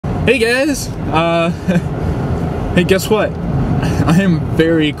Hey guys! Hey, guess what? I am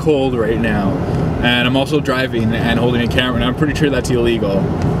very cold right now, and I'm also driving and holding a camera, and I'm pretty sure that's illegal.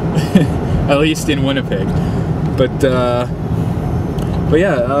 At least in Winnipeg. But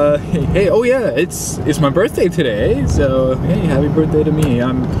yeah, hey, oh yeah, it's my birthday today, so hey, happy birthday to me.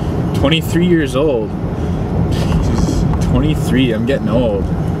 I'm 23 years old. Jesus, 23, I'm getting old.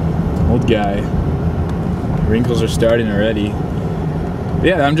 Old guy. Wrinkles are starting already.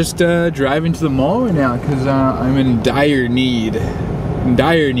 Yeah, I'm just driving to the mall right now because I'm in dire need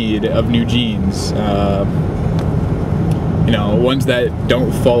of new jeans. You know, ones that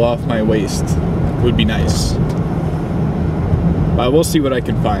don't fall off my waist would be nice. But we'll see what I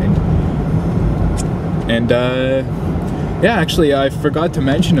can find. And yeah, actually, I forgot to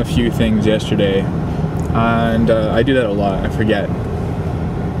mention a few things yesterday, and I do that a lot. I forget.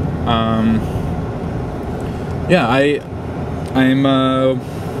 Yeah, I'm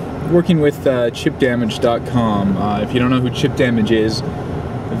working with chipdamage.com. If you don't know who Chip Damage is,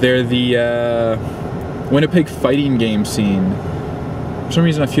 they're the Winnipeg fighting game scene. For some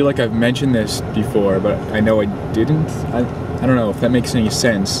reason I feel like I've mentioned this before, but I know I didn't. I don't know if that makes any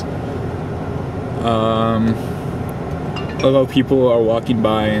sense. Although people are walking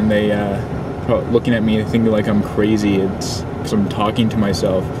by and they looking at me thinking like I'm crazy, it's because I'm talking to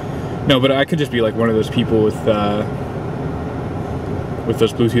myself. No, but I could just be like one of those people with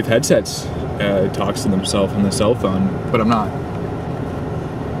those Bluetooth headsets, talks to themselves on the cell phone, but I'm not.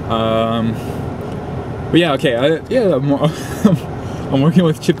 But yeah, okay, I'm working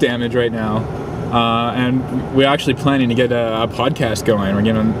with Chip Damage right now, and we're actually planning to get a podcast going. We're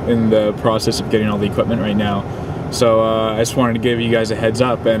getting in the process of getting all the equipment right now. So I just wanted to give you guys a heads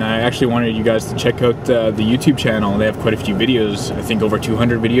up, and I actually wanted you guys to check out the YouTube channel. They have quite a few videos, I think over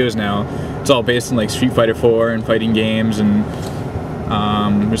 200 videos now. It's all based on like Street Fighter 4 and fighting games, and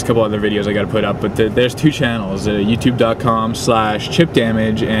there's a couple other videos I gotta put up, but there's two channels,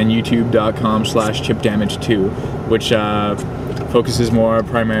 youtube.com/chipdamage and youtube.com/chipdamage2, which focuses more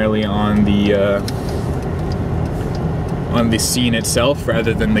primarily on the scene itself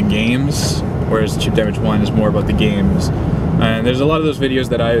rather than the games, whereas Chip Damage 1 is more about the games. And there's a lot of those videos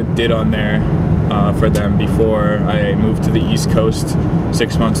that I did on there for them before I moved to the East Coast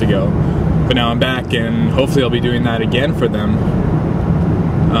 6 months ago. But now I'm back, and hopefully I'll be doing that again for them.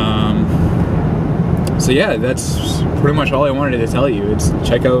 So yeah, that's pretty much all I wanted to tell you. It's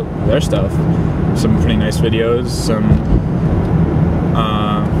check out their stuff. Some pretty nice videos, some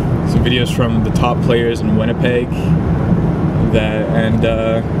videos from the top players in Winnipeg.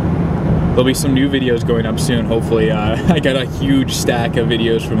 There'll be some new videos going up soon, hopefully. I got a huge stack of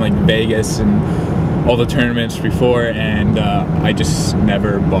videos from like Vegas and all the tournaments before, and I just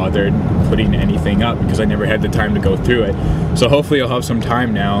never bothered putting anything up because I never had the time to go through it. So hopefully I'll have some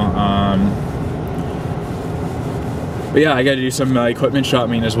time now. But yeah, I got to do some equipment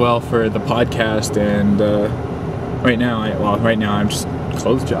shopping as well for the podcast, and right now I'm just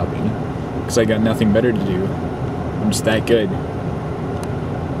clothes shopping because I got nothing better to do. I'm just that good.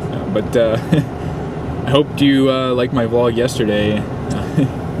 But I hope you liked my vlog yesterday.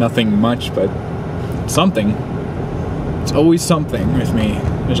 Nothing much, but something. It's always something with me.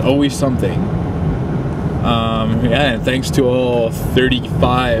 There's always something. Yeah, and thanks to all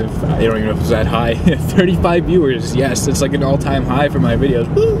 35, I don't even know if it's that high, 35 viewers. Yes, it's like an all-time high for my videos.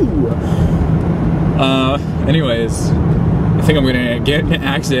 Woo! Anyways, I think I'm gonna get in an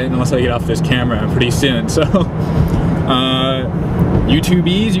accident unless I get off this camera pretty soon. So,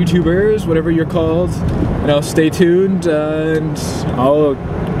 YouTubers, whatever you're called, you know, stay tuned, and I'll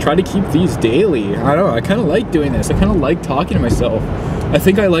try to keep these daily. I don't know, I kind of like doing this. I kind of like talking to myself. I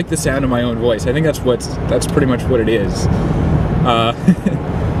think I like the sound of my own voice. I think that's pretty much what it is.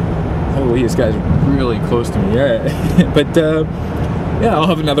 Holy, this guy's really close to me. Yeah, but yeah, I'll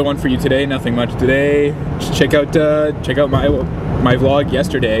have another one for you today. Nothing much today. Just check out my vlog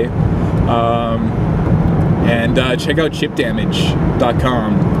yesterday, and check out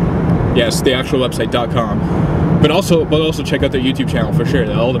chipdamage.com. Yes, the actual website.com. But also check out their YouTube channel for sure.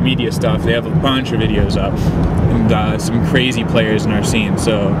 All the media stuff. They have a bunch of videos up, and some crazy players in our scene.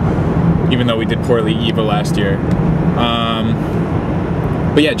 So even though we did poorly EVA last year,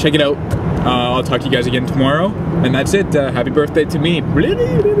 but yeah, check it out. I'll talk to you guys again tomorrow, and that's it. Happy birthday to me.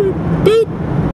 Boop.